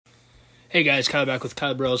Hey guys, Kyle back with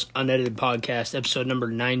Kyle Bourell's Unedited Podcast, episode number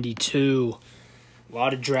 92. A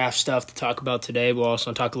lot of draft stuff to talk about today. We'll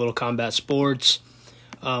also talk a little combat sports.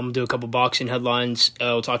 Do a couple boxing headlines.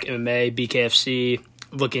 We'll talk MMA, BKFC,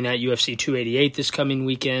 looking at UFC 288 this coming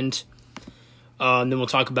weekend. Then we'll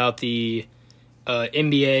talk about the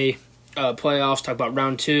NBA playoffs, talk about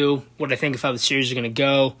round 2, what I think of how the series is going to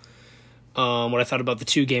go, what I thought about the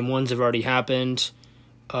 2-game ones that have already happened.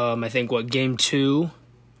 I think, game 2...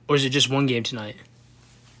 Or is it just one game tonight?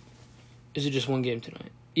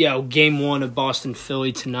 Yeah, game 1 of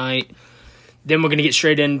Boston-Philly tonight. Then we're going to get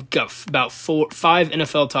straight in. Got about 5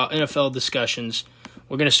 NFL discussions.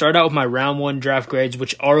 We're going to start out with my round 1 draft grades,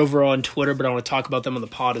 which are over on Twitter, but I want to talk about them on the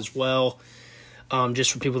pod as well,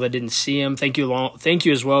 just for people that didn't see them. Thank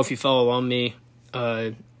you as well if you follow along me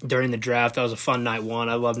during the draft. That was a fun night 1.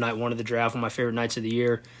 I love night 1 of the draft, one of my favorite nights of the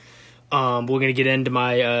year. We're going to get into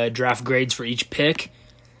my draft grades for each pick.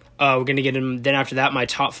 We're going to get in, then after that, my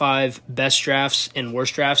top 5 best drafts and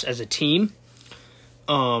worst drafts as a team.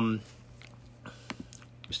 So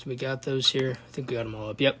we got those here. I think we got them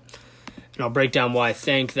all up. Yep. And I'll break down why I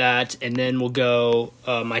think that. And then we'll go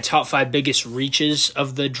my top 5 biggest reaches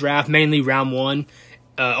of the draft, mainly round 1.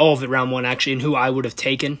 All of it round 1, actually, and who I would have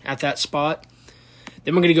taken at that spot.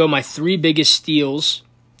 Then we're going to go my 3 biggest steals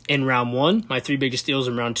in round 1, my 3 biggest steals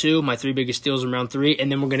in round 2, my 3 biggest steals in round 3,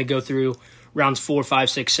 and then we're going to go through rounds 4, 5,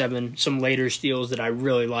 6, 7, some later steals that I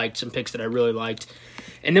really liked, some picks that I really liked.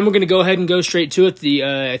 And then we're going to go ahead and go straight to it.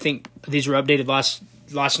 I think these were updated last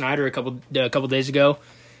night or a couple days ago.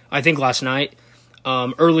 I think last night.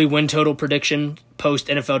 Early win total prediction post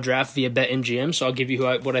NFL draft via BetMGM. So I'll give you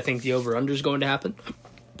what I think the over-under is going to happen.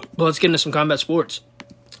 But let's get into some combat sports.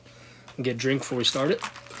 I'll get a drink before we start it.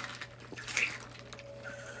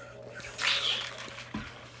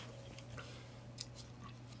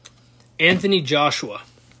 Anthony Joshua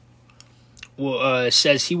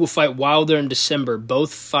says he will fight Wilder in December.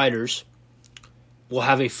 Both fighters will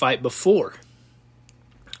have a fight before.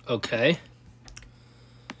 Okay.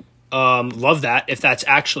 Love that. If that's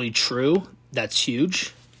actually true, that's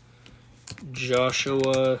huge.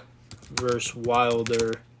 Joshua versus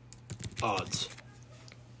Wilder odds.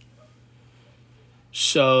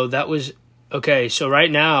 So that was... Okay, so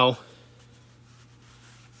right now...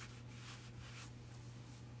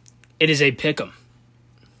 It is a pick'em.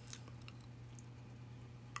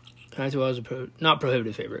 Not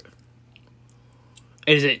prohibitive favorite.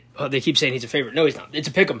 It is they keep saying he's a favorite. No, he's not. It's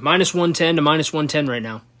a pick'em. Minus 110 to minus 110 right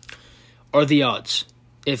now are the odds.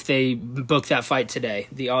 If they book that fight today,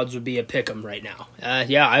 the odds would be a pick'em right now.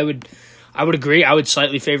 Yeah, I would agree. I would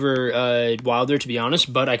slightly favor Wilder, to be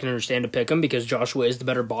honest, but I can understand a pick'em because Joshua is the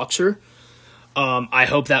better boxer. I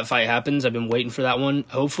hope that fight happens. I've been waiting for that one.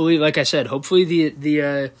 Hopefully, like I said,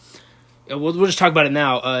 We'll just talk about it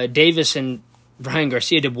now. Davis and Ryan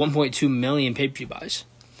Garcia did 1.2 million pay-per-view buys.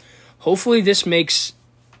 Hopefully this makes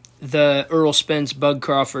the Errol Spence, Bud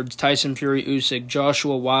Crawford, Tyson Fury, Usyk,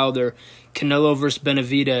 Joshua Wilder, Canelo versus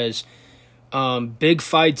Benavidez. Big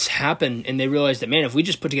fights happen, and they realize that, man, if we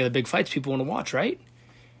just put together big fights, people want to watch, right?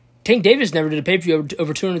 Tank Davis never did a pay-per-view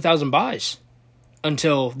over 200,000 buys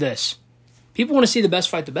until this. People want to see the best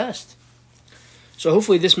fight the best. So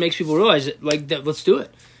hopefully this makes people realize it, like that. Let's do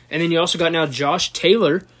it. And then you also got now Josh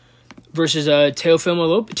Taylor versus Teofimo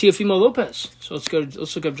Lopez. So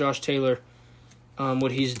let's look up Josh Taylor,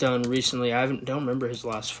 what he's done recently. I don't remember his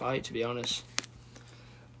last fight, to be honest.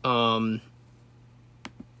 32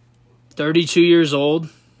 years old,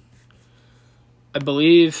 I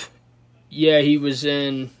believe. Yeah, he's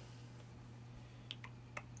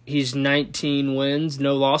 19 wins,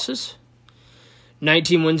 no losses.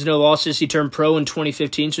 19 wins, no losses. He turned pro in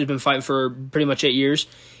 2015, so he's been fighting for pretty much 8 years.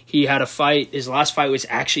 He had a fight. His last fight was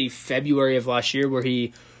actually February of last year, where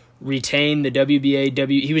he retained the WBA.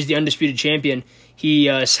 He was the undisputed champion. He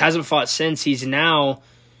hasn't fought since. He's now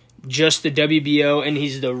just the WBO, and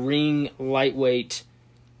he's the ring lightweight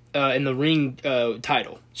in the ring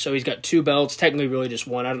title. So he's got 2 belts. Technically, really just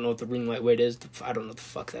one. I don't know what the ring lightweight is. I don't know what the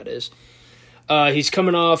fuck that is. He's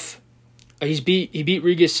coming off. He beat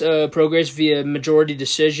Regis Prograis via majority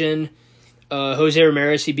decision. Jose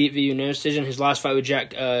Ramirez, he beat via unanimous decision. His last fight with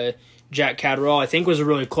Jack Catterall, I think, was a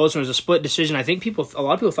really close one. It was a split decision. I think a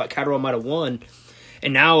lot of people thought Catterall might have won.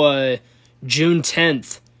 And now, June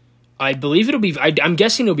 10th, I believe it'll be. I'm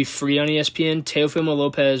guessing it'll be free on ESPN. Teofimo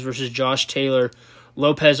Lopez versus Josh Taylor.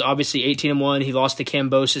 Lopez, obviously 18-1. He lost to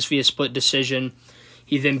Kambosos via split decision.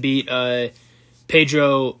 He then beat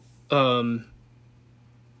Pedro Campa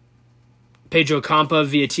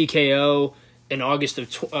via TKO. in August of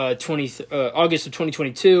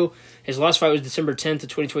 2022. His last fight was December 10th of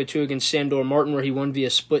 2022 against Sandor Martin, where he won via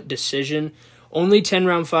split decision. Only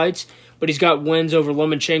 10-round fights, but he's got wins over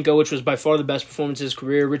Lomachenko, which was by far the best performance of his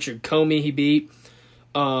career. Richard Comey he beat.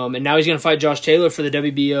 And now he's going to fight Josh Taylor for the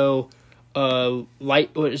WBO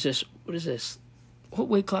light. What is this? What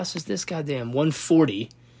weight class is this? Goddamn, 140.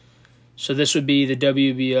 So this would be the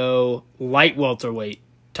WBO light welterweight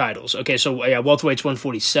titles. Okay, so yeah, welterweight's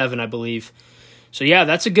 147, I believe. So yeah,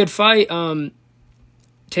 that's a good fight.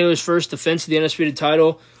 Taylor's first defense of the undisputed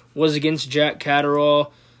title was against Jack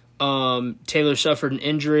Catterall. Taylor suffered an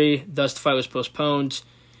injury, thus the fight was postponed.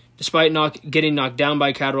 Despite getting knocked down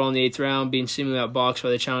by Catterall in the 8th round, being seemingly outboxed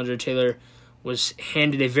by the challenger, Taylor was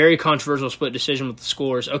handed a very controversial split decision with the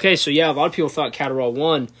scores. Okay, so yeah, a lot of people thought Catterall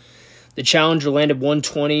won. The challenger landed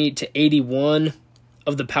 120 to 81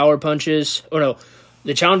 of the power punches. Oh no,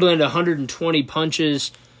 the challenger landed 120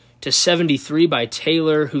 punches to 73 by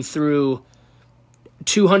Taylor, who threw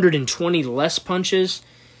 220 less punches.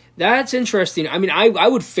 That's interesting. I mean, I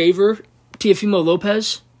would favor Teofimo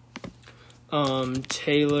Lopez.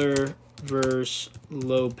 Taylor versus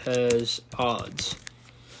Lopez odds.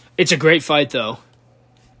 It's a great fight, though.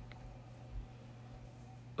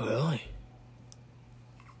 Really?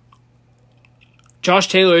 Josh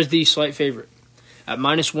Taylor is the slight favorite at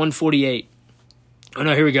minus 148. Oh,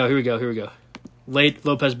 no, here we go. Late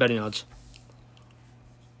Lopez betting odds.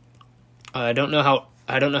 I don't know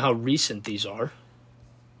how recent these are.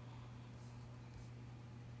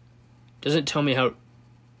 Doesn't tell me how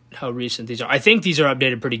recent these are. I think these are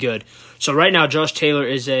updated pretty good. So right now, Josh Taylor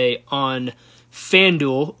is on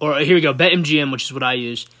FanDuel, or here we go, BetMGM, which is what I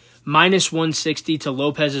use, minus 160 to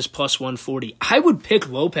Lopez's plus 140. I would pick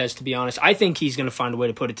Lopez, to be honest. I think he's going to find a way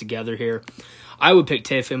to put it together here. I would pick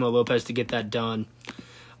Teofimo Lopez to get that done.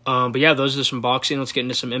 But yeah, those are some boxing. Let's get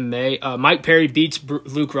into some MMA. Mike Perry beats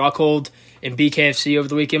Luke Rockhold in BKFC over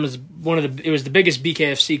the weekend. It was the biggest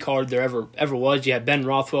BKFC card there ever was. You had Ben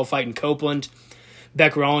Rothwell fighting Copeland.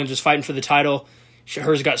 Beck Rawlings was fighting for the title.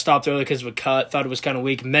 Hers got stopped early because of a cut. Thought it was kind of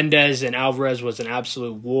weak. Mendez and Alvarez was an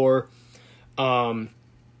absolute war. I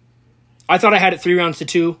thought I had it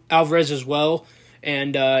 3-2 Alvarez as well,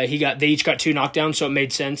 and they each got 2 knockdowns, so it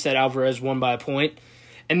made sense that Alvarez won by a point.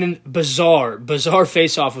 And then bizarre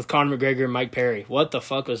face-off with Conor McGregor and Mike Perry. What the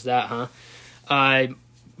fuck was that, huh?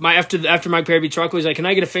 After Mike Perry beats Rockhold, he's like, "Can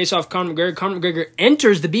I get a face-off, Conor McGregor?" Conor McGregor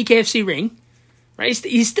enters the BKFC ring. Right?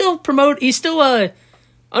 He's still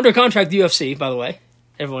under contract with the UFC, by the way.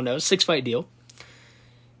 Everyone knows, 6-fight deal.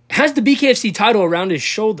 Has the BKFC title around his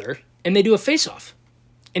shoulder, and they do a face-off.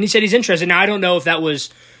 And he said he's interested. Now, I don't know if that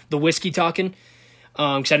was the whiskey talking,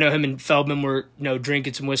 because I know him and Feldman were,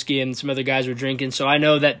 drinking some whiskey, and some other guys were drinking. So I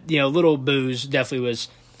know that, little booze definitely was,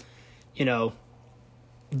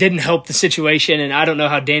 didn't help the situation, and I don't know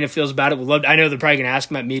how Dana feels about it. I know they're probably going to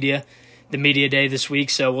ask him at the media day this week,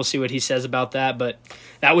 so we'll see what he says about that. But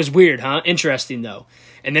that was weird, huh? Interesting, though.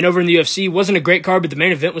 And then over in the UFC, wasn't a great card, but the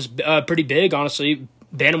main event was pretty big, honestly.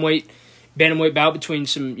 Bantamweight bout between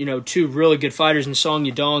some, 2 really good fighters in Song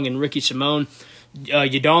Yadong and Ricky Simone.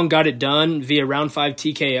 Yadong got it done via round 5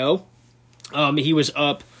 TKO. He was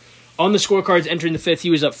up on the scorecards entering the 5th. He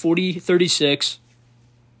was up 40-36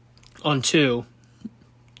 on 2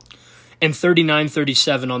 and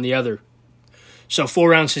 39-37 on the other. So 4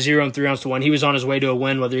 rounds to 0 and 3 rounds to 1. He was on his way to a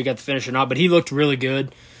win, whether he got the finish or not, but he looked really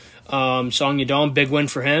good. Song Yadong, big win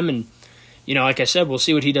for him, and like I said, we'll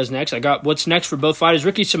see what he does next. I got what's next for both fighters.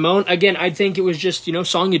 Ricky Simone, again, I think it was just,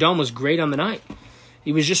 Song Yadong was great on the night.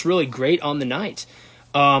 He was just really great on the night.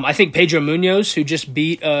 I think Pedro Munoz, who just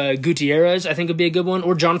beat Gutierrez, I think would be a good one,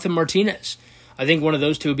 or Jonathan Martinez. I think one of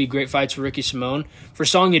those two would be great fights for Ricky Simone. For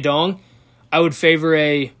Song Yadong, I would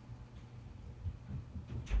favor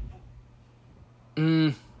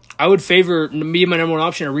me and my number one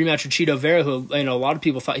option, a rematch with Cheeto Vera, who a lot of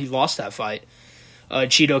people thought he lost that fight.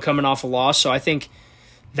 Cheeto coming off a loss, so I think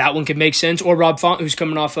that one could make sense. Or Rob Font, who's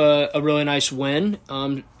coming off a really nice win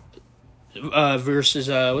versus,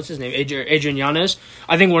 what's his name, Adrian Yanez.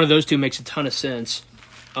 I think one of those two makes a ton of sense.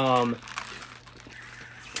 But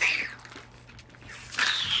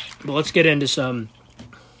let's get into some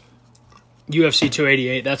UFC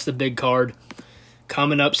 288. That's the big card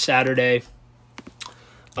coming up Saturday.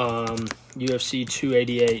 UFC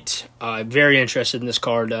 288. Very interested in this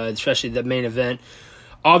card, especially the main event.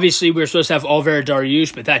 Obviously, we were supposed to have Oliveira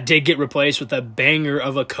Dariush, but that did get replaced with a banger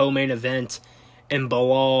of a co-main event in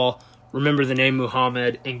Bilal, remember the name,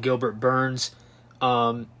 Muhammad, and Gilbert Burns.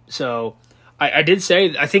 So I did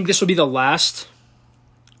say, I think this will be the last,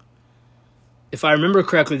 if I remember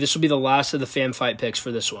correctly, this will be the last of the fan fight picks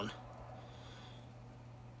for this one.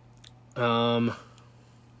 Let's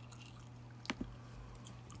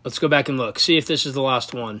go back and look. See if this is the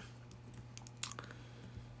last one.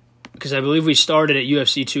 Because I believe we started at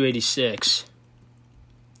UFC 286.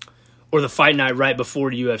 Or the fight night right before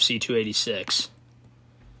UFC 286.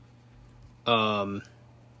 Or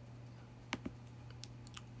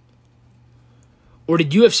did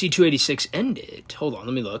UFC 286 end it? Hold on,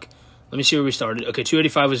 let me look. Let me see where we started. Okay,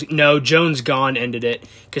 285 was... No, Jones Gone ended it.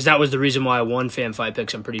 Because that was the reason why I won Fan Fight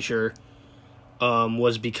Picks, I'm pretty sure.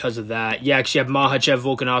 Was because of that. Yeah, because you have Makhachev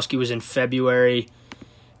Volkanovski was in February.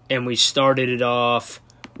 And we started it off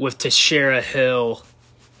with Teixeira Hill.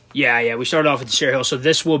 Yeah, we started off with Teixeira Hill. So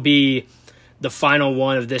this will be the final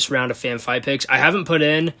one of this round of Fan Fight Picks. I haven't put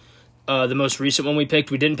in the most recent one we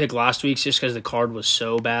picked. We didn't pick last week's just because the card was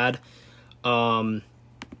so bad. But...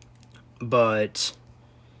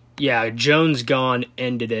 yeah, Jones Gone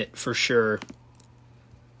ended it for sure.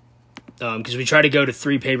 Because we tried to go to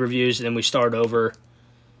 3 pay-per-views and then we start over.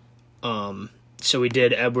 So we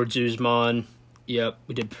did Edwards Usman. Yep,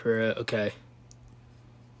 we did Pereira. Okay.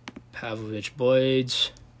 Pavlovich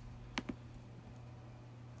Blades.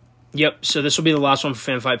 Yep, so this will be the last one for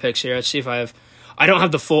Fan Fight Picks here. Let's see if I have... I don't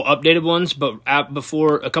have the full updated ones, but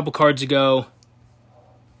before a couple cards ago...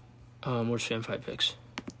 where's Fan Fight Picks?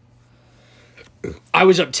 I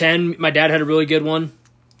was up 10. My dad had a really good one.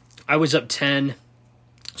 I was up 10.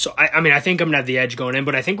 So, I mean, I think I'm going to have the edge going in,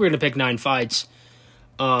 but I think we're going to pick 9 fights.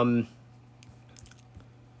 Because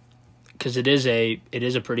it is a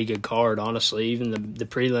pretty good card, honestly. Even the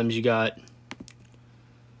prelims, you got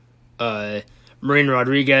Marine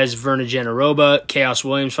Rodriguez, Verna Janaroba, Chaos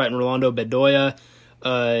Williams fighting Rolando Bedoya.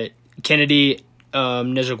 Kennedy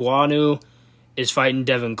Nzechukwu is fighting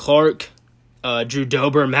Devin Clark. Drew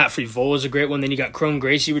Dober and Matt Frevola is a great one. Then you got Chrome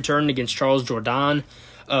Gracie returning against Charles Jourdain.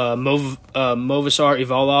 Movsar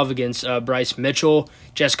Evloev against Bryce Mitchell.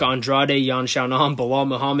 Jessica Andrade, Yan Xiaonan, Bilal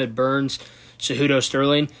Muhammad, Burns, Cejudo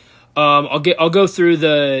Sterling. I'll go through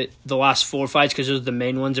the last 4 fights because those are the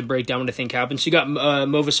main ones and break down what I think happens. So you got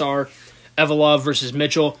Movsar Evloev versus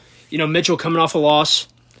Mitchell. You know, Mitchell coming off a loss.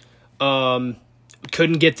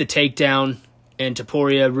 Couldn't get the takedown, and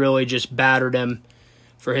Topuria really just battered him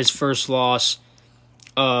for his first loss.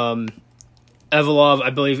 Evloev, I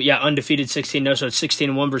believe, undefeated 16-0, so it's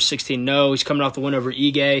 16-1 versus 16-0. He's coming off the win over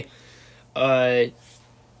Ige.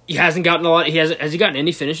 He hasn't gotten a lot. Has he gotten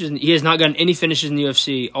any finishes? He has not gotten any finishes in the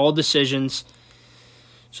UFC. All decisions.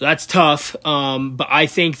 So that's tough. But I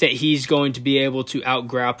think that he's going to be able to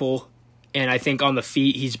out-grapple, and I think on the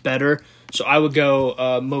feet he's better. So I would go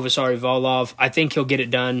Movsar Evloev. I think he'll get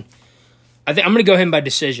it done. I'm going to go him by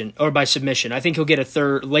decision or by submission. I think he'll get a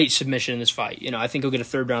late submission in this fight. I think he'll get a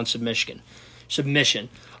 3rd round submission.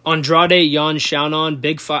 Andrade, Yan Xiaonan,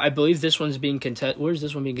 big fight. I believe this one's being contested. Where's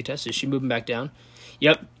this one being contested? Is she moving back down?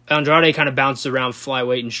 Yep. Andrade kind of bounced around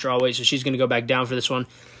flyweight and strawweight, so she's going to go back down for this one.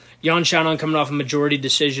 Yan Xiaonan coming off a majority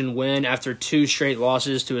decision win after 2 straight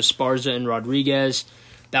losses to Esparza and Rodriguez.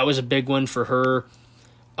 That was a big one for her.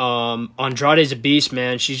 Andrade's a beast,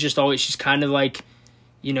 man. She's kind of like,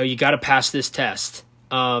 you got to pass this test.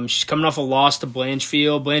 She's coming off a loss to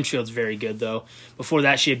Blanchfield. Blanchfield's very good, though. Before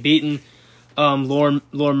that, she had beaten Lauren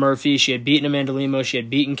Murphy. She had beaten Amanda Lemos. She had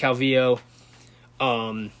beaten Calvillo.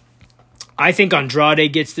 I think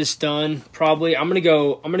Andrade gets this done. Probably. I'm gonna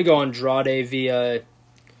go Andrade via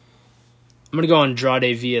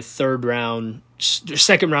 3rd round,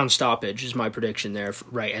 2nd round stoppage is my prediction there.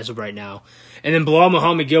 As of right now, and then Bilal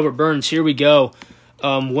Muhammad, Gilbert Burns. Here we go.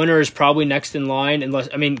 Winner is probably next in line,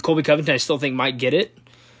 Colby Covington I still think might get it.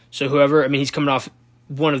 So whoever, he's coming off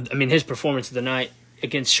his performance of the night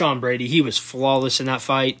against Sean Brady. He was flawless in that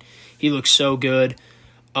fight. He looks so good.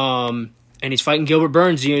 And he's fighting Gilbert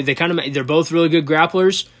Burns. They're both really good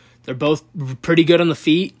grapplers. They're both pretty good on the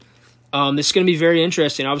feet. This is going to be very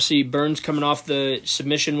interesting. Obviously, Burns coming off the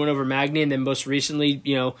submission win over Magny, and then most recently,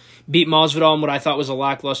 beat Masvidal in what I thought was a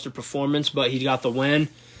lackluster performance, but he got the win.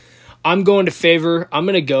 I'm going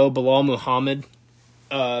to go Bilal Muhammad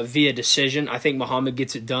via decision. I think Muhammad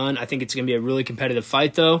gets it done. I think it's going to be a really competitive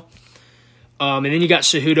fight, though. And then you got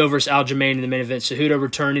Cejudo versus Aljamain in the main event. Cejudo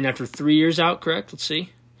returning after 3 years out, correct? Let's see.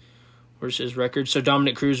 Where's his record? So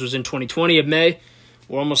Dominic Cruz was in 2020 of May.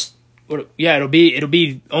 It'll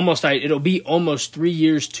be almost 3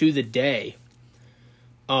 years to the day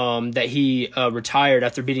that he retired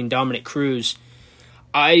after beating Dominic Cruz.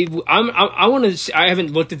 I want to. I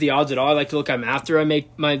haven't looked at the odds at all. I like to look at them after I make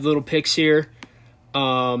my little picks here.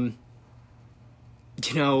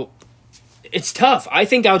 It's tough. I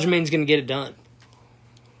think Aljamain's going to get it done.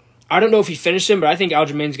 I don't know if he finished him, but I think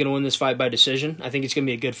Aljamain's going to win this fight by decision. I think it's going to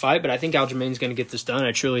be a good fight, but I think Aljamain's going to get this done.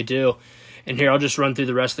 I truly do. And here, I'll just run through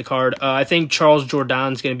the rest of the card. I think Charles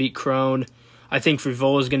Jourdain's going to beat Crone. I think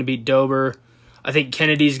Frivola's going to beat Dober. I think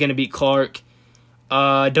Kennedy's going to beat Clark.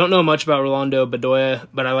 I don't know much about Rolando Bedoya,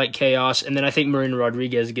 but I like Chaos. And then I think Marina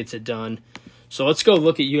Rodriguez gets it done. So let's go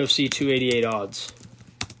look at UFC 288 odds.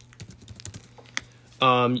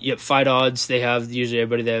 Fight odds. They have usually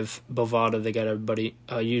everybody. They have Bovada. They got everybody.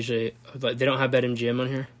 Usually, they don't have BetMGM on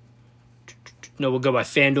here. No, we'll go by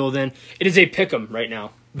FanDuel then. It is a pick'em right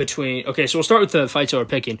now between. Okay, so we'll start with the fights that we're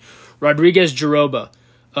picking. Rodriguez Jaroba,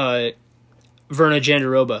 Verna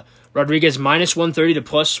Jandiroba. Rodriguez minus 130 to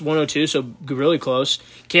plus 102, so really close.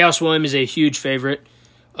 Chaos William is a huge favorite,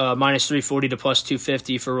 minus 340 to plus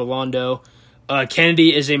 250 for Rolando.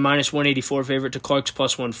 Kennedy is a minus 184 favorite to Clark's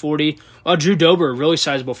plus 140. While Drew Dober, really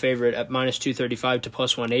sizable favorite at minus 235 to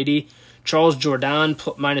plus 180. Charles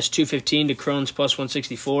Jourdain minus 215 to Crone's plus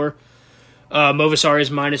 164. Movistar is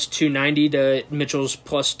minus 290 to Mitchell's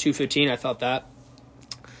plus 215. I thought that.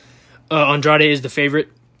 Andrade is the favorite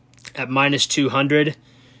at minus 200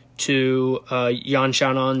 to Yan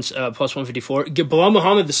Xiaonan's plus 154. Bilal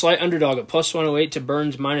Muhammad, the slight underdog, at plus 108 to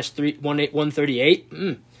Burns minus 138.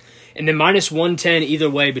 And then minus 110 either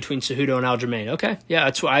way between Cejudo and Aljamain. Okay, yeah,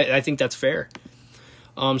 that's why I think that's fair.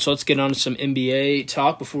 So let's get on to some NBA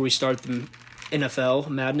talk before we start the NFL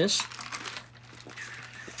madness.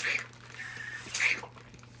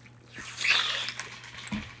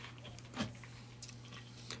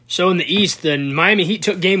 So in the East, the Miami Heat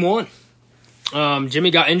took game one.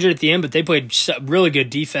 Jimmy got injured at the end, but they played really good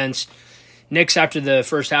defense. Knicks, after the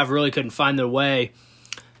first half, really couldn't find their way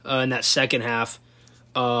in that second half.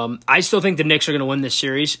 I still think the Knicks are going to win this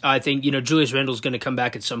series. I think, Julius Randle's going to come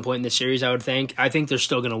back at some point in this series, I would think. I think they're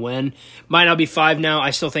still going to win. Might not be 5 now.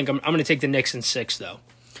 I still think I'm going to take the Knicks in 6, though.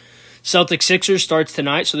 Celtics-Sixers starts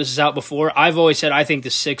tonight, so this is out before. I've always said I think the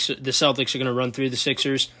Celtics are going to run through the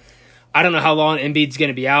Sixers. I don't know how long Embiid's going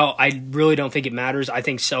to be out. I really don't think it matters. I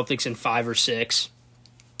think Celtics in 5 or 6.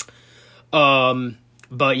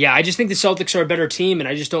 But yeah, I just think the Celtics are a better team, and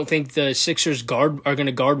I just don't think the Sixers are going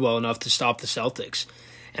to guard well enough to stop the Celtics.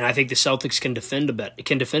 And I think the Celtics can defend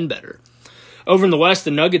better. Over in the West,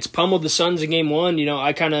 the Nuggets pummeled the Suns in game 1.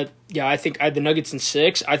 I think I had the Nuggets in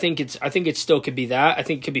 6. I think it still could be that. I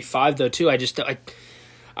think it could be 5 though too. Me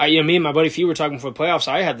and my buddy Few were talking before the playoffs.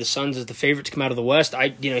 I had the Suns as the favorite to come out of the West.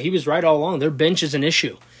 He was right all along. Their bench is an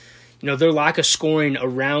issue. Their lack of scoring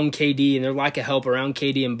around KD and their lack of help around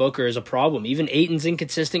KD and Booker is a problem. Even Ayton's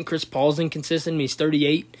inconsistent. Chris Paul's inconsistent. He's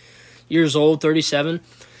 38 years old, 37.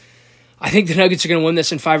 I think the Nuggets are going to win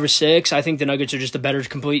this in 5 or 6. I think the Nuggets are just a better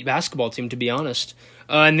complete basketball team, to be honest.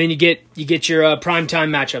 And then you get your primetime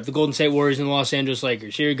matchup, the Golden State Warriors and the Los Angeles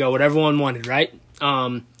Lakers. Here you go, what everyone wanted, right?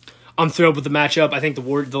 I'm thrilled with the matchup. I think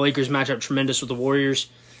the Lakers match up tremendous with the Warriors.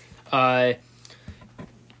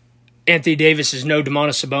 Anthony Davis is no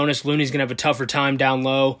Domantas Sabonis. Looney's going to have a tougher time down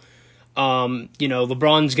low.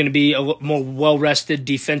 LeBron's going to be a more well-rested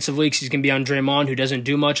defensively because he's going to be on Draymond, who doesn't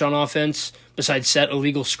do much on offense besides set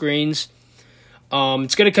illegal screens.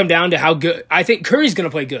 It's going to come down to how good. I think Curry's going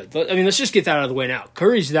to play good. Let's just get that out of the way now.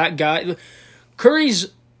 Curry's that guy.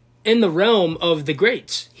 Curry's in the realm of the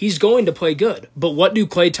greats. He's going to play good. But what do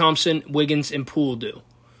Klay Thompson, Wiggins, and Poole do?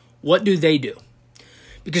 What do they do?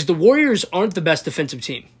 Because the Warriors aren't the best defensive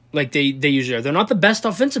team like they usually are. They're not the best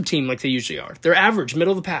offensive team like they usually are. They're average,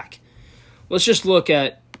 middle of the pack. Let's just look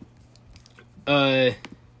at NBA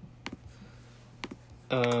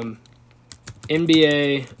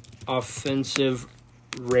offensive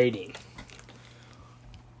rating.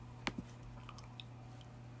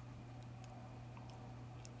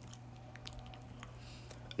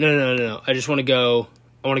 No. I want to go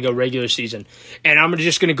regular season. And I'm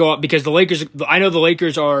just going to go up because I know the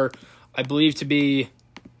Lakers are, I believe, to be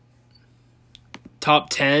top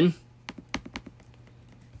 10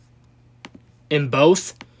 in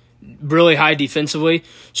both, really high defensively.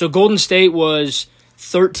 So Golden State was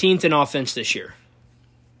 13th in offense this year.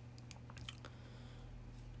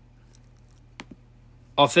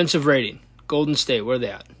 Offensive rating. Golden State, where are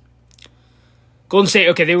they at? Golden State,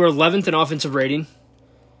 okay, they were 11th in offensive rating.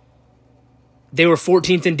 They were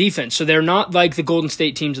 14th in defense, so they're not like the Golden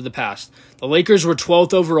State teams of the past. The Lakers were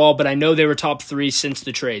 12th overall, but I know they were top 3 since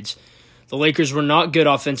the trades. The Lakers were not good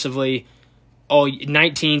offensively.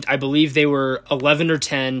 19th, I believe they were 11 or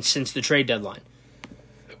 10 since the trade deadline.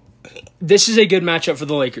 This is a good matchup for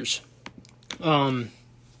the Lakers. You're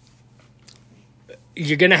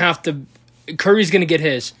going to have to... Curry's going to get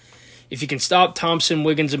his. If you can stop Thompson,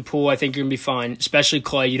 Wiggins, and Poole, I think you're going to be fine, especially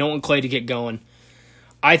Klay. You don't want Klay to get going.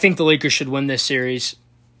 I think the Lakers should win this series.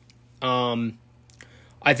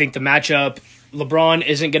 I think the matchup, LeBron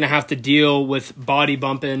isn't going to have to deal with body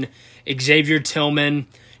bumping Xavier Tillman,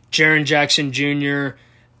 Jaren Jackson Jr.,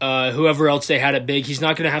 whoever else they had at big. He's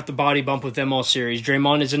not going to have to body bump with them all series.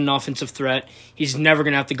 Draymond isn't an offensive threat. He's never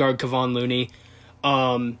going to have to guard Kevon Looney.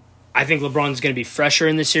 I think LeBron's going to be fresher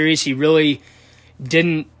in the series. He really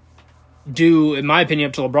didn't do, in my opinion,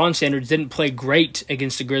 up to LeBron standards, didn't play great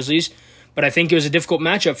against the Grizzlies, but I think it was a difficult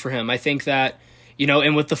matchup for him. I think that,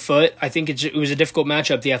 and with the foot, I think it was a difficult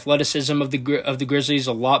matchup. The athleticism of the Grizzlies is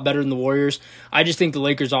a lot better than the Warriors. I just think the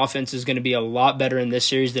Lakers' offense is going to be a lot better in this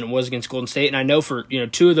series than it was against Golden State, and I know for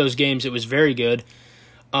 2 of those games it was very good.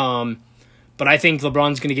 But I think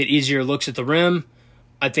LeBron's going to get easier looks at the rim.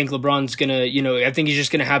 I think LeBron's going to, I think he's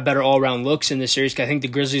just going to have better all-around looks in this series. I think the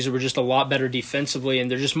Grizzlies were just a lot better defensively,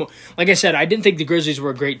 and they're just more, like I said, I didn't think the Grizzlies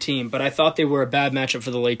were a great team, but I thought they were a bad matchup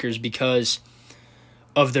for the Lakers because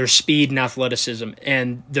of their speed and athleticism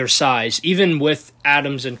and their size. Even with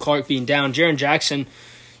Adams and Clark being down, Jaren Jackson,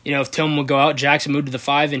 if Tillman would go out, Jackson moved to the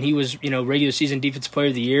 5, and he was, regular season defensive player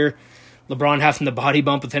of the year. LeBron having the body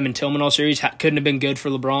bump with him and Tillman all series couldn't have been good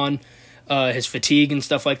for LeBron. His fatigue and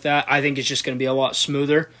stuff like that. I think it's just going to be a lot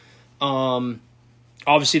smoother.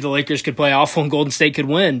 Obviously, the Lakers could play awful and Golden State could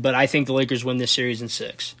win, but I think the Lakers win this series in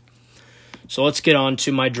 6. So let's get on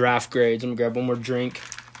to my draft grades. I'm going to grab one more drink.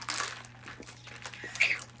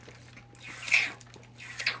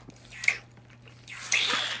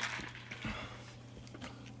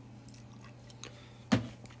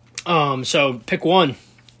 So pick 1.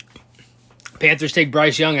 Panthers take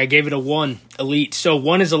Bryce Young. I gave it a 1, elite. So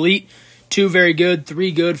 1 is elite, 2 very good,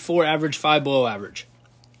 3 good, 4 average, 5 below average.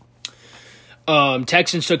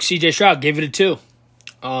 Texans took C.J. Stroud, gave it a 2.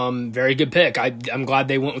 Very good pick. I'm glad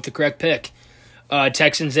they went with the correct pick.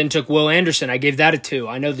 Texans then took Will Anderson. I gave that a 2.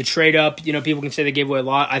 I know the trade up, people can say they gave away a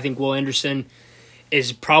lot. I think Will Anderson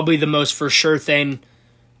is probably the most for sure thing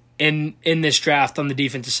in this draft on the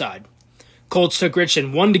defensive side. Colts took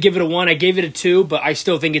Richardson. 1 to give it a 1. I gave it a 2, but I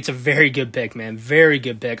still think it's a very good pick, man. Very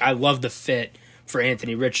good pick. I love the fit for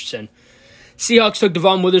Anthony Richardson. Seahawks took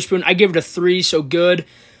Devon Witherspoon. I give it a 3, so good.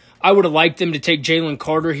 I would have liked them to take Jalen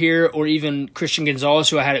Carter here or even Christian Gonzalez,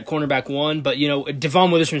 who I had at cornerback 1, but,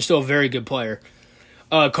 Devon Witherspoon is still a very good player.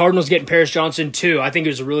 Cardinals getting Paris Johnson, 2. I think it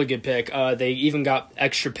was a really good pick. They even got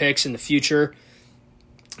extra picks in the future,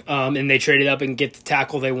 and they traded up and get the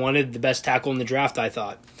tackle they wanted, the best tackle in the draft, I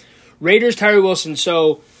thought. Raiders, Tyree Wilson.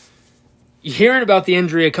 So, hearing about the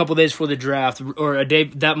injury a couple days before the draft, or a day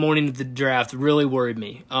that morning of the draft, really worried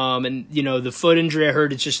me. And the foot injury, I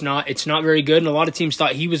heard it's not very good. And a lot of teams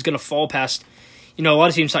thought he was going to fall past. A lot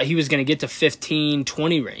of teams thought he was going to get to 15,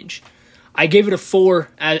 20 range. I gave it a 4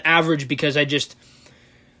 average because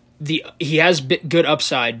he has good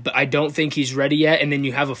upside, but I don't think he's ready yet. And then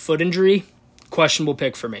you have a foot injury, questionable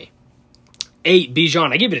pick for me. 8,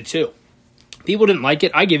 Bijan. I gave it a 2. People didn't like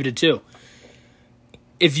it. I gave it a 2.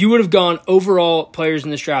 If you would have gone overall players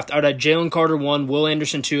in this draft, I would have Jalen Carter 1, Will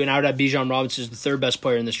Anderson 2, and I would have Bijan Robinson as the 3rd best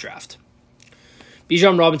player in this draft.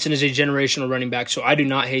 Bijan Robinson is a generational running back, so I do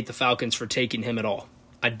not hate the Falcons for taking him at all.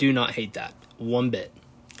 I do not hate that one bit.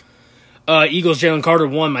 Eagles, Jalen Carter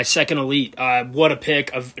 1, my 2nd elite. What a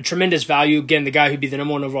pick of tremendous value. Again, the guy who'd be the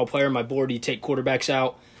number 1 overall player on my board. You take quarterbacks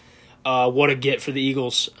out. What a get for the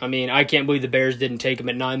Eagles. I mean, I can't believe the Bears didn't take him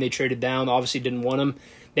at 9. They traded down. Obviously didn't want him.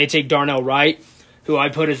 They take Darnell Wright, who I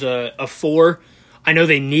put as a 4. I know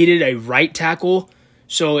they needed a right tackle,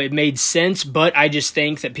 so it made sense, but I just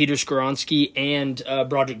think that Peter Skoronski and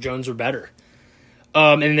Broderick Jones were better.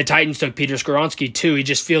 And the Titans took Peter Skoronski, too. He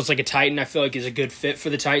just feels like a Titan. I feel like he's a good fit for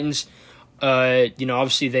the Titans.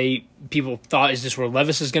 Obviously people thought, is this where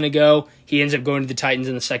Levis is going to go? He ends up going to the Titans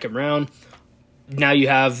in the 2nd round. Now you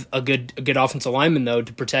have a good offensive lineman, though,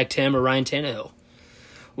 to protect him or Ryan Tannehill.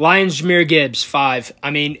 Lions, Jahmyr Gibbs, 5. I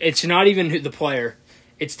mean, it's not even the player.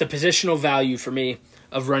 It's the positional value for me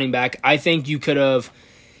of running back. I think you could have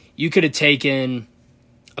taken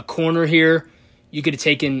a corner here. You could have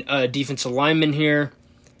taken a defensive lineman here.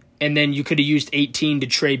 And then you could have used 18 to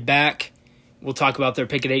trade back. We'll talk about their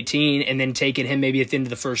pick at 18. And then taken him maybe at the end of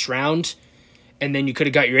the 1st round. And then you could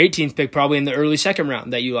have got your 18th pick probably in the early 2nd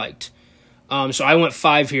round that you liked. So I went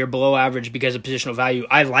 5 here, below average because of positional value.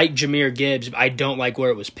 I like Jahmyr Gibbs, but I don't like where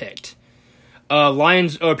it was picked.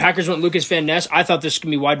 Packers went Lucas Van Ness. I thought this was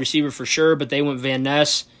going to be wide receiver for sure, but they went Van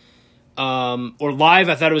Ness. I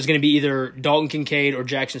thought it was going to be either Dalton Kincaid or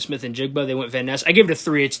Jackson Smith and Jigba. They went Van Ness. I gave it a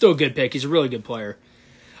 3. It's still a good pick. He's a really good player.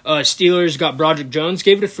 Steelers got Broderick Jones.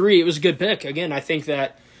 Gave it a 3. It was a good pick. Again, I think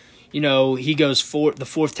that, he goes the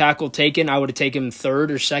 4th tackle taken. I would have taken him 3rd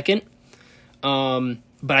or 2nd.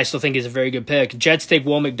 But I still think he's a very good pick. Jets take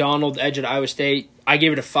Will McDonald, edge at Iowa State. I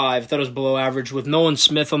gave it a 5. Thought it was below average. With Nolan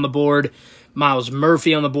Smith on the board, Miles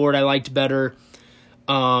Murphy on the board, I liked better.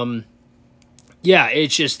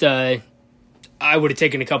 It's just I would have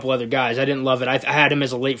taken a couple other guys. I didn't love it. I had him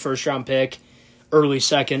as a late first-round pick, early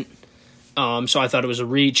second, so I thought it was a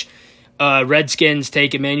reach. Redskins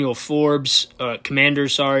take Emmanuel Forbes,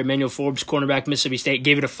 Emmanuel Forbes, cornerback, Mississippi State,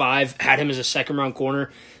 gave it a 5, had him as a second-round corner,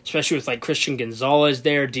 especially with like Christian Gonzalez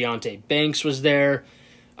there, Deontay Banks was there.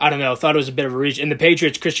 I don't know, thought it was a bit of a reach. And the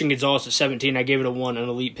Patriots, Christian Gonzalez at 17, I gave it a 1, an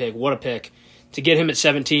elite pick. What a pick. To get him at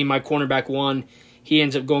 17, my cornerback 1, he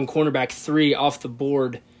ends up going cornerback 3 off the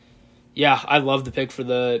board. Yeah, I love the pick for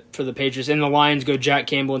the Patriots. And the Lions go Jack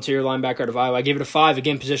Campbell, interior linebacker out of Iowa. I gave it a 5.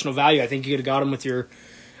 Again, positional value. I think you could have got him with your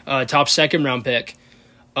top second-round pick.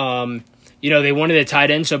 They wanted a tight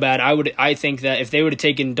end so bad. I think that if they would have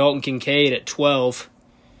taken Dalton Kincaid at 12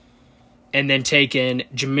 and then taken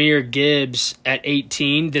Jahmyr Gibbs at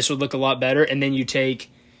 18, this would look a lot better. And then you take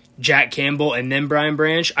Jack Campbell and then Brian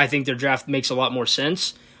Branch, I think their draft makes a lot more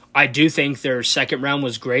sense. I do think their second round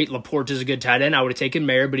was great. Laporte is a good tight end. I would have taken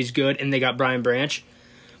Mayer, but he's good, and they got Brian Branch.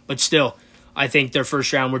 But still, I think their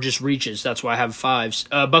first round were just reaches. That's why I have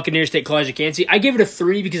 5s. Buccaneers take Kalijah Kancey. I give it a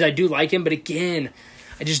 3 because I do like him, but again,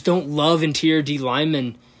 I just don't love interior D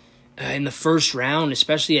linemen in the first round,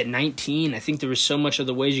 especially at 19. I think there was so much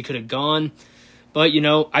other ways you could have gone. But,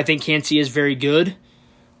 I think Kancey is very good.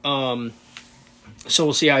 So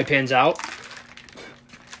we'll see how he pans out.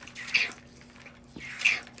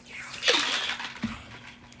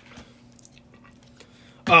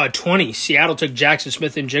 Uh, 20. Seattle took Jackson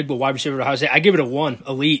Smith and Jigba, wide receiver to Ohio State. I give it a 1,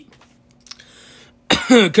 elite.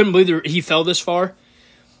 Couldn't believe he fell this far.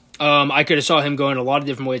 I could have saw him going a lot of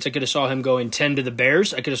different ways. I could have saw him going 10 to the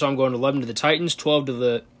Bears. I could have saw him going 11 to the Titans, 12 to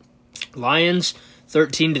the Lions,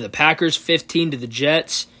 13 to the Packers, 15 to the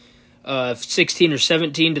Jets, 16 or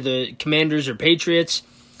 17 to the Commanders or Patriots.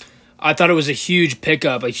 I thought it was a huge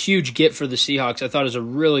pickup, a huge get for the Seahawks. I thought it was a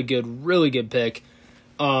really good pick.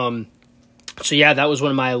 So, yeah, that was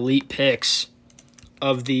one of my elite picks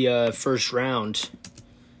of the first round.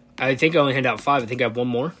 I think I only hand out 5. I think I have one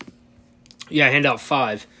more. Yeah, I hand out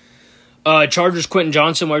 5. Chargers, Quentin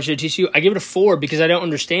Johnson, wide receiver TCU. I give it a 4 because I don't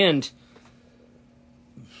understand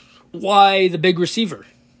why the big receiver.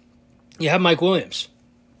 You have Mike Williams.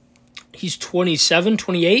 He's 27,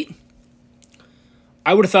 28.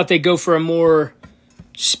 I would have thought they'd go for a more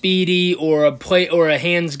speedy or a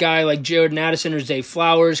hands guy like Jordan Addison or Zay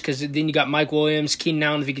Flowers, because then you got Mike Williams, Keenan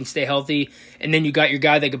Allen if he can stay healthy, and then you got your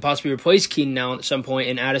guy that could possibly replace Keenan Allen at some point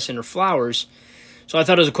in Addison or Flowers. So I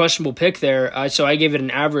thought it was a questionable pick there. So I gave it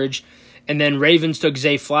an average. And then Ravens took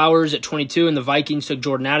Zay Flowers at 22, and the Vikings took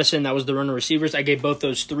Jordan Addison. That was the runner receivers. I gave both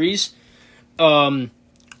those 3s.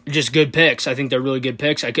 Just good picks. I think they're really good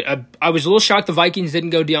picks. I was a little shocked the Vikings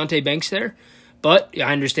didn't go Deontay Banks there. But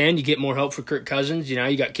I understand you get more help for Kirk Cousins. You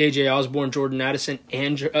got KJ Osborne, Jordan Addison,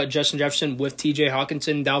 and Justin Jefferson with TJ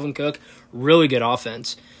Hawkinson, Dalvin Cook. Really good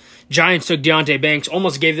offense. Giants took Deontay Banks.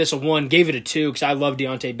 Almost gave this a 1. Gave it a 2 because I love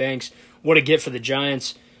Deontay Banks. What a get for the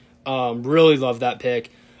Giants. Really love that pick.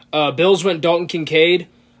 Bills went Dalton Kincaid.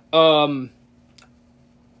 I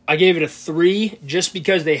gave it a 3 just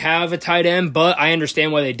because they have a tight end, but I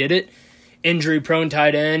understand why they did it. Injury-prone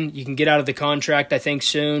tight end. You can get out of the contract, I think,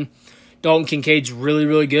 soon. Dalton Kincaid's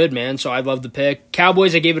really good, man, so I love the pick.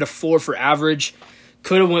 Cowboys, I gave it a 4 for average.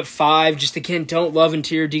 Could have went 5. Just, again, don't love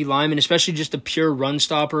interior D lineman, especially just a pure run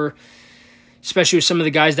stopper, especially with some of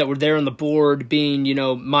the guys that were there on the board being,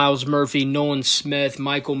 Miles Murphy, Nolan Smith,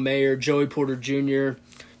 Michael Mayer, Joey Porter Jr.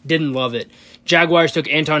 Didn't love it. Jaguars took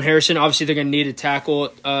Anton Harrison. Obviously, they're going to need a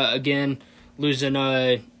tackle again, losing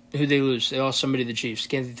who they lose? They lost somebody to the Chiefs.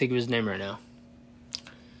 Can't think of his name right now.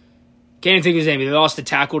 Can't even think of his name. They lost the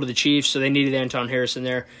tackle to the Chiefs, so they needed Anton Harrison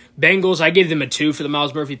there. Bengals, I gave them a 2 for the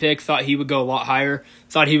Miles Murphy pick. Thought he would go a lot higher.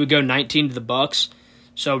 Thought he would go 19 to the Bucks.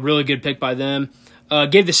 So really good pick by them.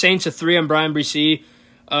 Gave the Saints a 3 on Brian Bresee.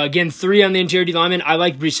 Again, 3 on the interior D lineman. I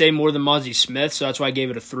like Bresee more than Mozzie Smith, so that's why I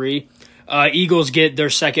gave it a 3. Eagles get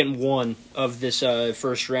their second 1 of this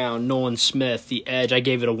first round. Nolan Smith, the edge. I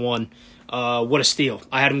gave it a 1. What a steal.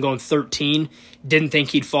 I had him going 13. Didn't think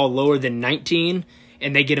he'd fall lower than 19.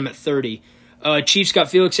 And they get him at 30. Chiefs got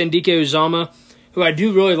Felix Ndike-Uzama, who I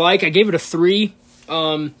do really like. I gave it a 3.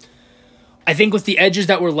 I think with the edges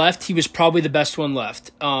that were left, he was probably the best one left.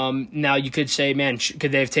 Now you could say, man,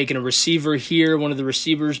 could they have taken a receiver here, one of the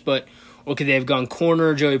receivers, or could they have gone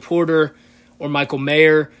corner, Joey Porter, or Michael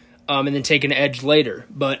Mayer, and then taken an edge later?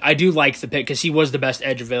 But I do like the pick because he was the best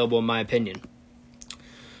edge available in my opinion.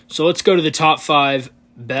 So let's go to the top 5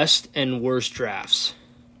 best and worst drafts.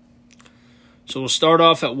 So we'll start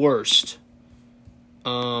off at worst.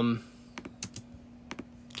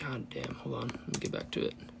 God damn, hold on. Let me get back to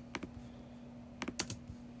it.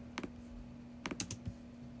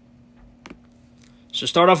 So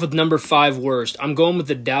start off with number 5 worst. I'm going with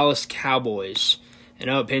the Dallas Cowboys. And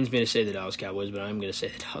I know it pains me to say the Dallas Cowboys, but I'm going to say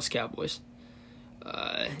the Dallas Cowboys.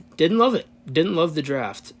 Didn't love it. Didn't love the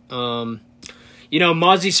draft.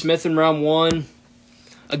 Mozzie Smith in round 1.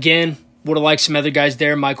 Again, would have liked some other guys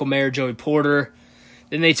there. Michael Mayer, Joey Porter.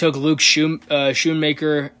 Then they took Luke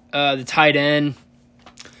Schoonmaker, the tight end,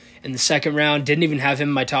 in the second round. Didn't even have him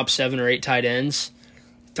in my top 7 or 8 tight ends.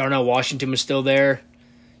 Darnell Washington was still there.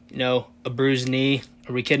 A bruised knee.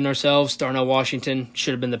 Are we kidding ourselves? Darnell Washington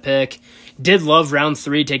should have been the pick. Did love round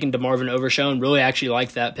 3 taking DeMarvin Overshown. Really actually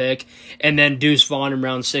liked that pick. And then Deuce Vaughn in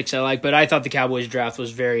round 6 I like. But I thought the Cowboys draft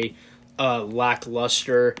was very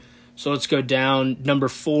lackluster. So let's go down. Number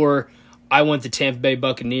 4, I went the Tampa Bay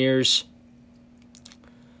Buccaneers.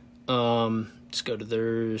 Let's go to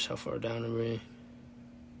theirs. How far down are we?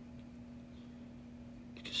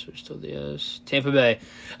 Because we're still the S. Tampa Bay.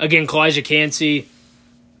 Again, Kalijah Kancey.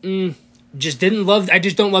 Just didn't love. I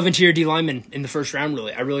just don't love interior D linemen in the first round.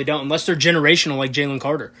 Really, I really don't. Unless they're generational, like Jalen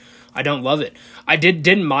Carter, I don't love it. I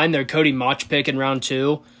didn't mind their Cody Mauch pick in round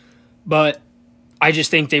 2, but I just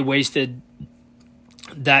think they wasted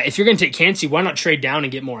that. If you're going to take Kancey, why not trade down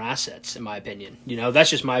and get more assets? In my opinion, that's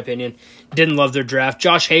just my opinion. Didn't love their draft.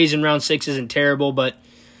 Josh Hayes in round 6 isn't terrible, but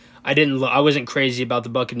I wasn't crazy about the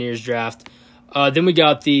Buccaneers draft. Then we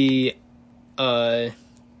got the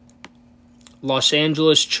Los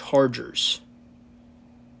Angeles Chargers.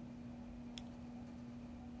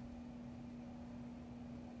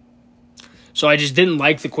 So I just didn't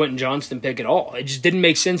like the Quentin Johnston pick at all. It just didn't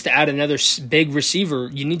make sense to add another big receiver.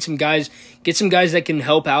 You need some guys, get some guys that can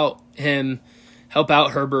help out him, help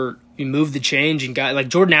out Herbert, move the change. And like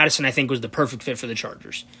Jordan Addison, I think, was the perfect fit for the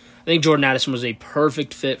Chargers. I think Jordan Addison was a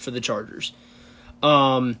perfect fit for the Chargers.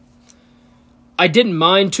 I didn't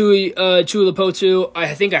mind Tuilapotu.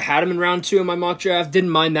 I think I had him in round 2 in my mock draft. Didn't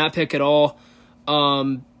mind that pick at all.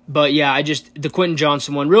 But yeah, the Quentin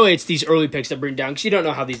Johnston one, really it's these early picks that bring down, because you don't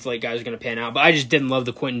know how these late guys are going to pan out. But I just didn't love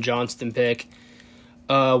the Quentin Johnston pick.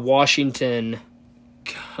 Washington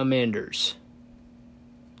Commanders.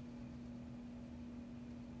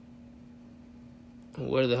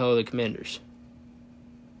 Where the hell are the Commanders?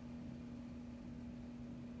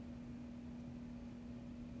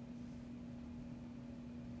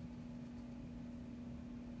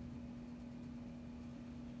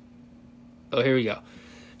 Oh, here we go.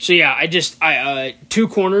 So, yeah, I 2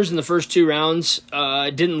 corners in the first 2 rounds.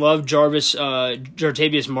 Didn't love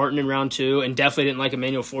Jartavius Martin in round 2, and definitely didn't like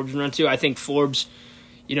Emmanuel Forbes in round 2. I think Forbes,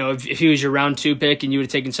 if he was your round 2 pick and you would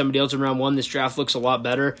have taken somebody else in round 1, this draft looks a lot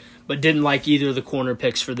better, but didn't like either of the corner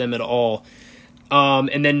picks for them at all.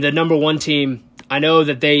 And then the number 1 team, I know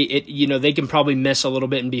that they can probably miss a little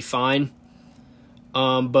bit and be fine,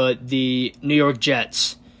 but the New York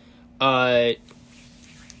Jets,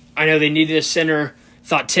 I know they needed a center.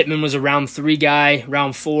 Thought Tippmann was a round 3 guy,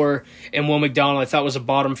 round 4, and Will McDonald I thought was a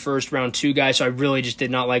bottom first, round 2 guy, so I really just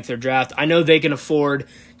did not like their draft. I know they can afford,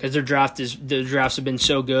 because their drafts have been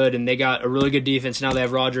so good, and they got a really good defense. Now they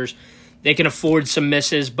have Rodgers. They can afford some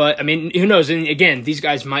misses, but, who knows? And again, these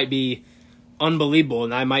guys might be unbelievable,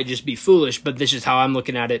 and I might just be foolish, but this is how I'm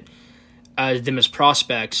looking at it, them as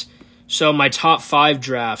prospects. So my top 5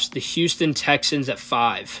 drafts, the Houston Texans at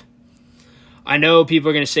 5. I know people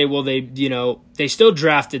are going to say, well, they still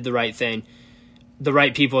drafted the right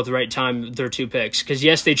people at the right time, their 2 picks. Because,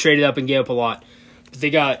 yes, they traded up and gave up a lot. But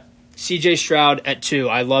they got C.J. Stroud at 2.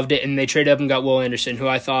 I loved it. And they traded up and got Will Anderson, who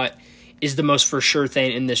I thought is the most for sure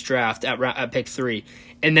thing in this draft at pick 3.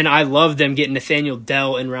 And then I love them getting Nathaniel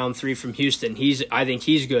Dell in round 3 from Houston. I think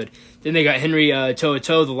he's good. Then they got Henry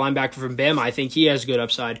To'oTo'o, the linebacker from Bama. I think he has good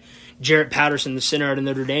upside. Jarrett Patterson, the center out of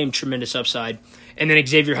Notre Dame, tremendous upside. And then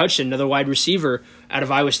Xavier Hutchinson, another wide receiver out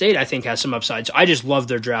of Iowa State, I think has some upside. So I just love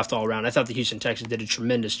their draft all around. I thought the Houston Texans did a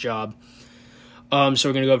tremendous job. So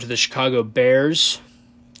we're going to go up to the Chicago Bears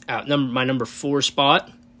at my number 4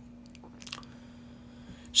 spot.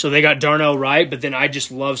 So they got Darnell Wright, but then I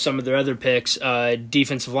just love some of their other picks.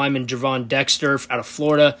 Defensive lineman Javon Dexter out of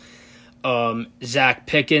Florida. Zach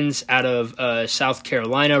Pickens out of South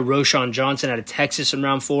Carolina. Roschon Johnson out of Texas in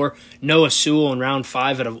round 4. Noah Sewell in round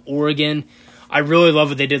 5 out of Oregon. I really love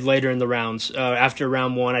what they did later in the rounds. After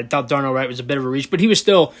round 1, I thought Darnell Wright was a bit of a reach, but he was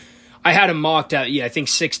still, I had him mocked at, I think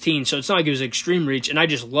 16, so it's not like it was an extreme reach, and I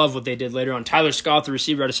just love what they did later on. Tyler Scott, the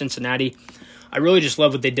receiver out of Cincinnati. I really just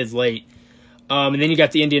love what they did late. And then you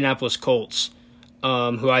got the Indianapolis Colts,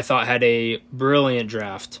 who I thought had a brilliant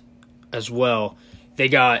draft as well. They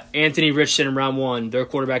got Anthony Richardson in round 1, their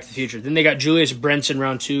quarterback of the future. Then they got Julius Brents in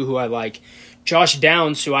round 2, who I like. Josh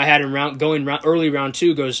Downs, who I had in early round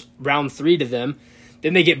 2, goes round 3 to them.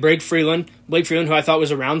 Then they get Blake Freeland, who I thought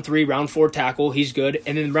was a round 3, round 4 tackle. He's good.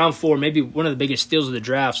 And then round 4, maybe one of the biggest steals of the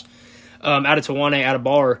drafts, out of Tawane, out of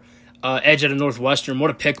Barr, edge out of Northwestern. What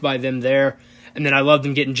a pick by them there. And then I love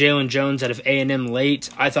them getting Jalen Jones out of A&M late.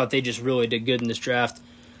 I thought they just really did good in this draft.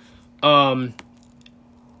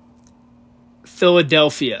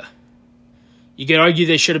 Philadelphia. You could argue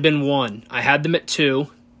they should have been 1. I had them at 2.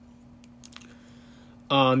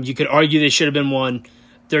 You could argue they should have been 1.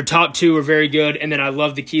 Their top 2 were very good, and then I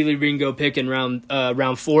love the Keely Ringo pick in round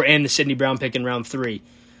 4 and the Sidney Brown pick in round 3.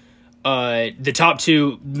 The top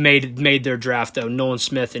 2 made their draft, though, Nolan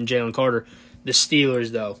Smith and Jalen Carter. The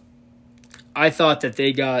Steelers, though, I thought that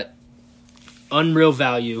they got unreal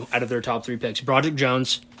value out of their top 3 picks. Broderick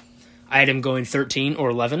Jones, I had him going 13 or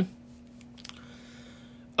 11.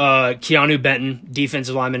 Keanu Benton,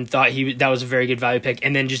 defensive lineman, thought that was a very good value pick.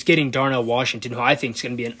 And then just getting Darnell Washington, who I think is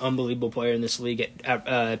going to be an unbelievable player in this league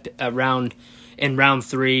in round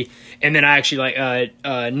 3. And then I actually like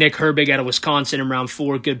Nick Herbig out of Wisconsin in round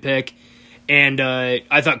 4, good pick. And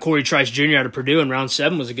I thought Corey Trice Jr. out of Purdue in round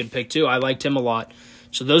 7 was a good pick too. I liked him a lot.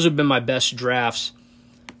 So those have been my best drafts,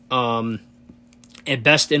 and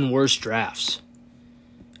best and worst drafts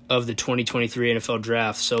of the 2023 NFL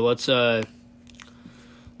draft. So let's go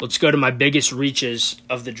to my biggest reaches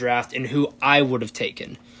of the draft and who I would have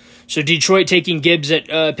taken. So Detroit taking Gibbs at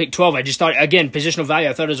pick 12. I just thought, again, positional value.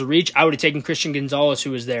 I thought it was a reach. I would have taken Christian Gonzalez,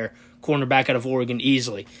 who was there, cornerback out of Oregon,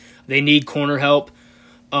 easily. They need corner help.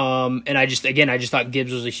 And I just thought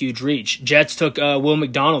Gibbs was a huge reach. Jets took Will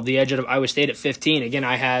McDonald, the edge out of Iowa State, at 15. Again,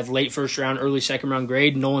 I had late first round, early second round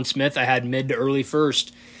grade. Nolan Smith, I had mid to early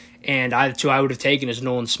first. And who I would have taken is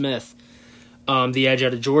Nolan Smith, the edge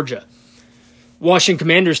out of Georgia. Washington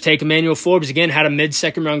Commanders take Emmanuel Forbes. Again, had a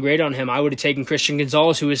mid-second round grade on him. I would have taken Christian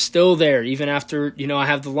Gonzalez, who is still there. Even after, I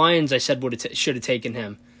have the Lions, I said should have taken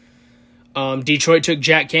him. Detroit took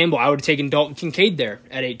Jack Campbell. I would have taken Dalton Kincaid there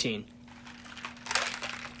at 18.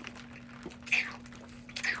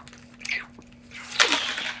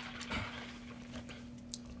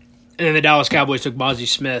 And then the Dallas Cowboys took Mozzie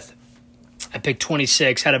Smith. I picked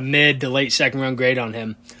 26, had a mid to late second round grade on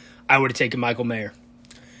him. I would have taken Michael Mayer.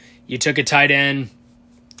 You took a tight end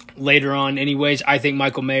later on anyways. I think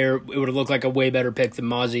Michael Mayer, it would have looked like a way better pick than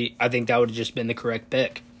Mozzie. I think that would have just been the correct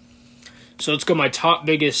pick. So let's go my top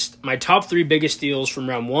 3 biggest steals from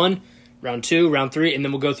round 1, round 2, round 3, and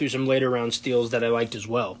then we'll go through some later round steals that I liked as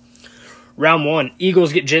well. Round 1,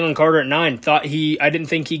 Eagles get Jalen Carter at 9. I didn't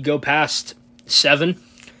think he'd go past 7.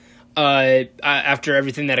 After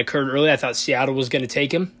everything that occurred early, I thought Seattle was going to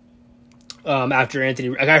take him. After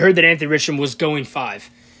I heard that Anthony Richardson was going 5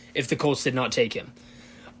 if the Colts did not take him.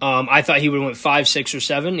 I thought he would have went 5, 6, or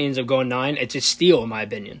 7. He ends up going 9. It's a steal, in my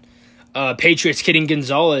opinion. Patriots getting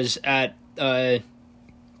Gonzalez at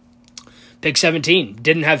pick 17.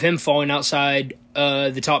 Didn't have him falling outside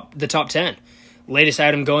the top 10. Latest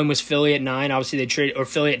item going was Philly at 9. Obviously, they traded, or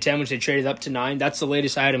Philly at 10, which they traded up to 9. That's the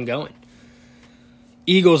latest item going.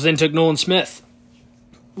 Eagles then took Nolan Smith.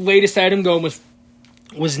 Latest item going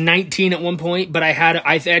was 19 at one point, but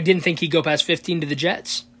I didn't think he'd go past 15 to the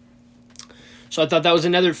Jets. So I thought that was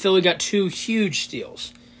another. Philly got 2 huge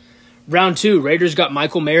steals. Round 2, Raiders got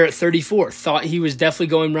Michael Mayer at 34. Thought he was definitely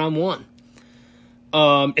going round 1.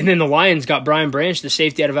 And then the Lions got Brian Branch, the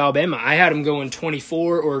safety out of Alabama. I had him going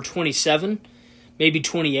 24 or 27, maybe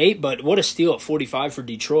 28, but what a steal at 45 for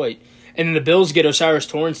Detroit. And then the Bills get Osiris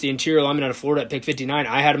Torrance, the interior lineman out of Florida, at pick 59.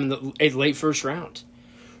 I had him in the late first round.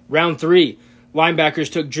 Round 3,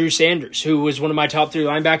 linebackers took Drew Sanders, who was one of my top 3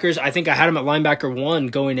 linebackers. I think I had him at linebacker 1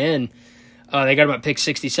 going in. They got him at pick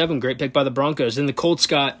 67. Great pick by the Broncos. Then the Colts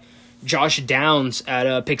got Josh Downs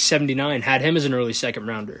at pick 79. Had him as an early second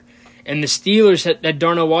rounder. And the Steelers had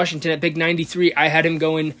Darnell Washington at pick 93. I had him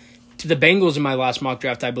going to the Bengals in my last mock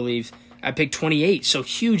draft, I believe, at pick 28. So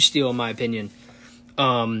huge steal, in my opinion,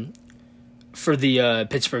 for the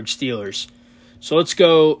Pittsburgh Steelers. So let's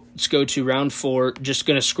go to round 4. Just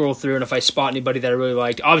going to scroll through, and if I spot anybody that I really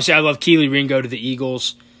liked. Obviously, I love Keely Ringo to the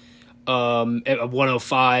Eagles. At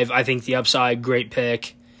 105, I think the upside, great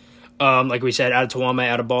pick. Like we said, out of Tawane,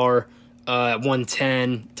 out of Barr, at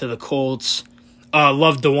 110 to the Colts.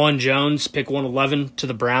 Love DeJuan Jones, pick 111 to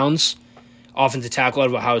the Browns. Offensive tackle out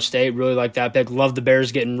of Ohio State. Really like that pick. Love the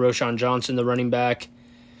Bears getting Roschon Johnson, the running back.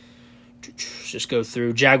 Just go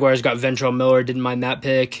through. Jaguars got Ventrell Miller. Didn't mind that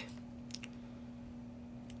pick.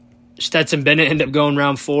 Stetson Bennett ended up going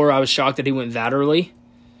round 4. I was shocked that he went that early.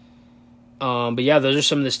 But yeah, those are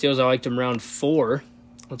some of the steals I liked in round 4.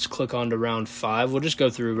 Let's click on to round 5. We'll just go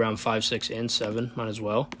through round 5, 6, and 7. Might as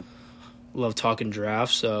well. Love talking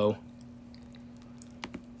drafts, so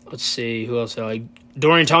Let's see who else I like.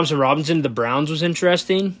 Dorian Thompson-Robinson to the Browns was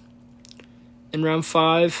interesting in round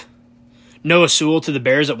 5. Noah Sewell to the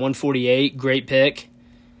Bears at 148. Great pick.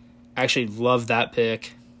 Actually love that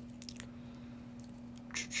pick.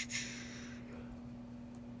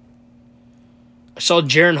 I saw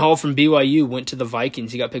Jaron Hall from BYU went to the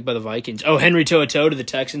Vikings. He got picked by the Vikings. Oh, Henry To'oTo'o to the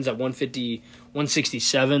Texans at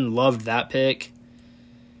 167. Loved that pick.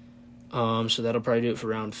 So that'll probably do it for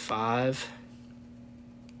round 5.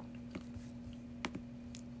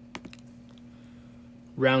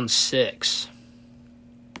 Round 6.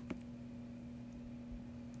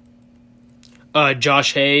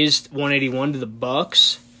 Josh Hayes, 181 to the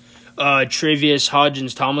Bucks. Tre'Vius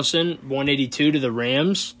Hodgins-Tomlinson, 182 to the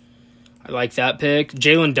Rams. I like that pick.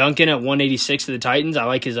 Jalen Duncan at 186 to the Titans. I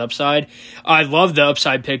like his upside. I love the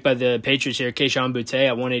upside pick by the Patriots here. Kayshon Boutte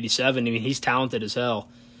at 187. I mean, he's talented as hell.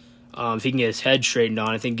 If he can get his head straightened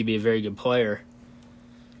on, I think he'd be a very good player.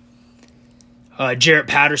 Jarrett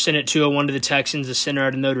Patterson at 201 to the Texans, the center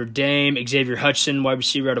out of Notre Dame. Xavier Hutchinson, wide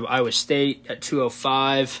receiver out of Iowa State at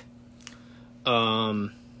 205.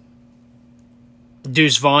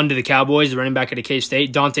 Deuce Vaughn to the Cowboys, the running back out of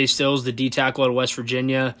K-State. Dante Stills, the D-tackle out of West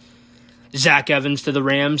Virginia. Zach Evans to the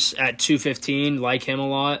Rams at 215. Like him a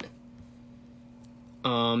lot.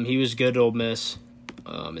 He was good at Ole Miss.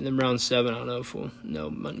 And then round 7, I don't know if we'll know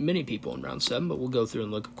many people in round 7, but we'll go through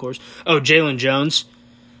and look, of course. Oh, Jalen Jones,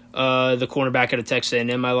 the cornerback out of Texas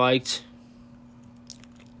A&M I liked.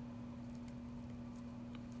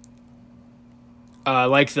 I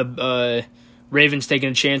like the Ravens taking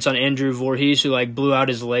a chance on Andrew Voorhees, who blew out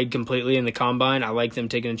his leg completely in the combine. I like them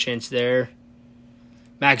taking a chance there.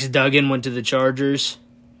 Max Duggan went to the Chargers.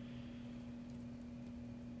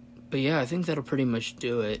 But yeah, I think that'll pretty much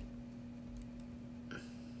do it.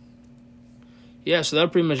 Yeah, so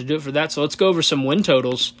that'll pretty much do it for that. So let's go over some win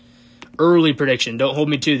totals. Early prediction. Don't hold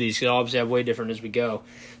me to these because I'll obviously have way different as we go.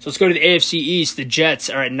 So let's go to the AFC East. The Jets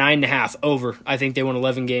are at 9.5 over. I think they won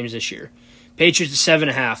 11 games this year. Patriots at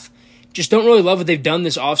 7.5. Just don't really love what they've done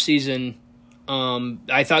this offseason.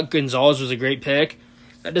 I thought Gonzalez was a great pick.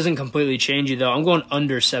 That doesn't completely change you, though. I'm going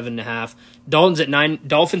under 7.5. Dolphins at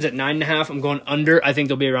 9.5. I'm going under. I think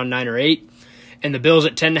they'll be around 9 or 8. And the Bills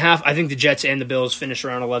at 10.5. I think the Jets and the Bills finish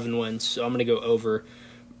around 11 wins. So I'm going to go over.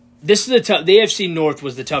 This is the AFC North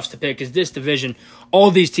was the toughest to pick because this division,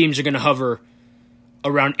 all these teams are going to hover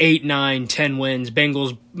around 8, 9, 10 wins.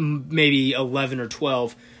 Bengals maybe 11 or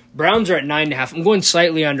 12. Browns are at 9.5. I'm going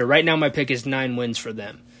slightly under. Right now my pick is 9 wins for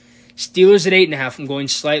them. Steelers at 8.5. I'm going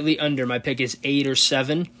slightly under. My pick is 8 or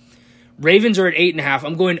 7. Ravens are at 8.5.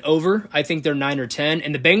 I'm going over. I think they're 9 or 10.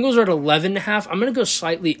 And the Bengals are at 11.5. I'm going to go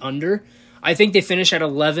slightly under. I think they finish at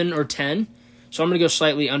 11 or 10. So I'm going to go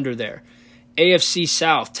slightly under there. AFC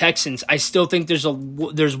South, Texans. I still think there's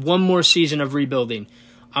one more season of rebuilding.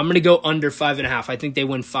 I'm going to go under 5.5. I think they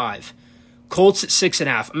win 5. Colts at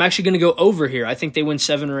 6.5. I'm actually going to go over here. I think they win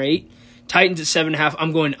 7 or 8. Titans at 7.5.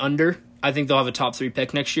 I'm going under. I think they'll have a top 3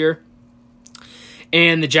 pick next year.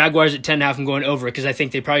 And the Jaguars at 10.5. I'm going over because I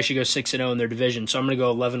think they probably should go 6-0 in their division. So I'm going to go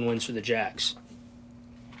 11 wins for the Jags.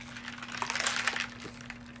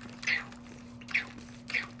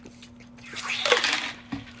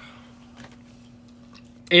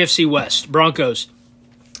 AFC West, Broncos,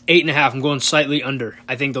 8.5. I'm going slightly under.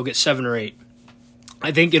 I think they'll get 7 or 8.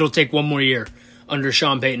 I think it'll take one more year under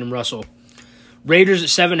Sean Payton and Russell. Raiders at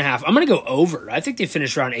 7.5. I'm going to go over. I think they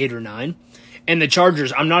finish around 8 or 9. And the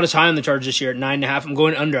Chargers, I'm not as high on the Chargers this year at 9.5. I'm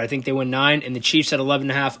going under. I think they win 9. And the Chiefs at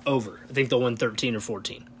 11.5 over. I think they'll win 13 or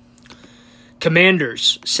 14.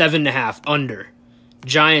 Commanders, 7.5 under.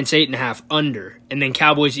 Giants 8.5 under, and then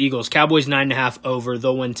Cowboys Eagles. Cowboys 9.5 over,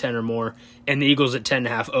 they'll win 10 or more, and the Eagles at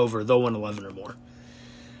 10.5 over, they'll win 11 or more.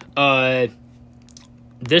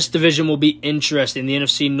 This division will be interesting. The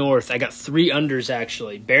NFC North, I got 3 unders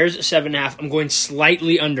actually. Bears at 7.5. I'm going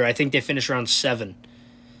slightly under. I think they finish around 7.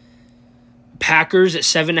 Packers at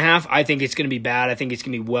 7.5. I think it's going to be bad. I think it's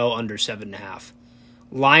going to be well under 7.5.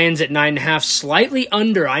 Lions at 9.5, slightly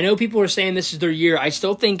under. I know people are saying this is their year. I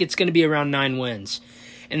still think it's going to be around 9 wins.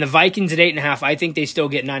 And the Vikings at 8.5, I think they still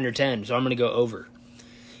get 9 or 10, so I'm going to go over.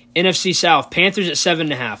 NFC South, Panthers at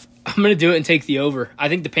 7.5. I'm going to do it and take the over. I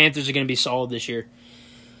think the Panthers are going to be solid this year.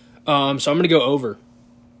 So I'm going to go over.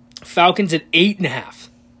 Falcons at 8.5.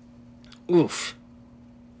 Oof.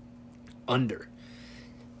 Under.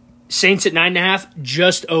 Saints at 9.5,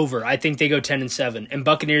 just over. I think they go 10 and 7. And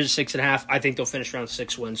Buccaneers at 6.5. I think they'll finish around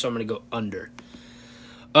 6 wins, so I'm going to go under.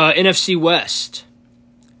 NFC West,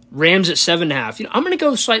 Rams at 7.5. I'm going to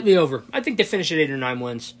go slightly over. I think they finish at 8 or 9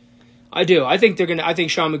 wins. I do. I think I think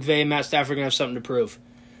Sean McVay and Matt Stafford are going to have something to prove.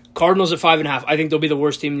 Cardinals at 5.5. I think they'll be the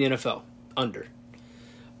worst team in the NFL. Under.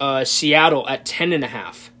 Seattle at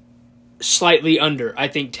 10.5. Slightly under, I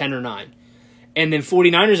think 10 or 9. And then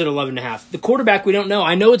 49ers at 11.5. The quarterback, we don't know.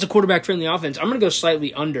 I know it's a quarterback-friendly offense. I'm going to go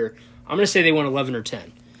slightly under. I'm going to say they won 11 or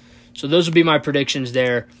 10. So those would be my predictions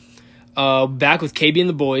there. Back with KB and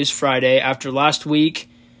the boys Friday. After last week,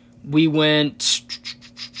 we went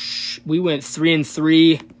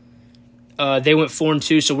 3-3. They went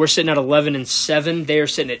 4-2, so we're sitting at 11-7. They are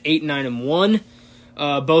sitting at 8-9-1.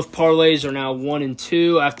 Both parlays are now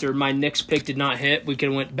 1-2. After my Knicks pick did not hit, we could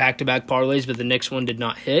have went back-to-back parlays, but the Knicks one did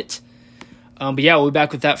not hit. But yeah, we'll be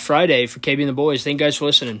back with that Friday for KB and the boys. Thank you guys for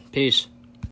listening. Peace.